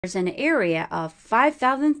an area of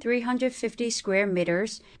 5,350 square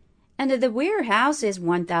meters, and the warehouse is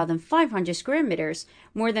 1,500 square meters,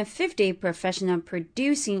 more than 50 professional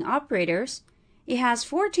producing operators. It has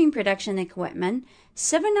 14 production equipment,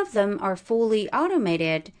 7 of them are fully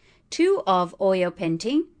automated, 2 of oil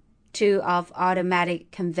painting, 2 of automatic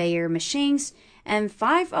conveyor machines, and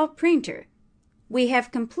 5 of printer. We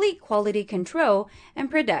have complete quality control and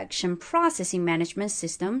production processing management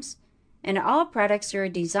systems, and all products are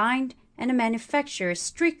designed and manufactured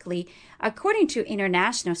strictly according to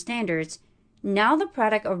international standards. Now the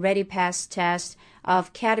product already passed tests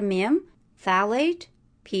of cadmium, phthalate,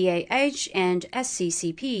 PAH, and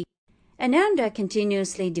SCCP. Ananda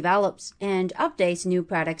continuously develops and updates new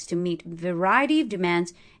products to meet a variety of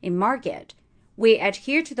demands in market. We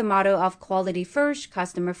adhere to the motto of quality first,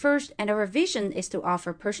 customer first, and our vision is to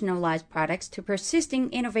offer personalized products to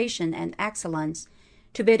persisting innovation and excellence,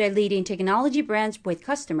 to build a leading technology brand with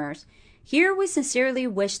customers. Here we sincerely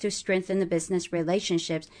wish to strengthen the business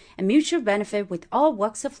relationships and mutual benefit with all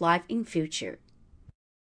walks of life in future.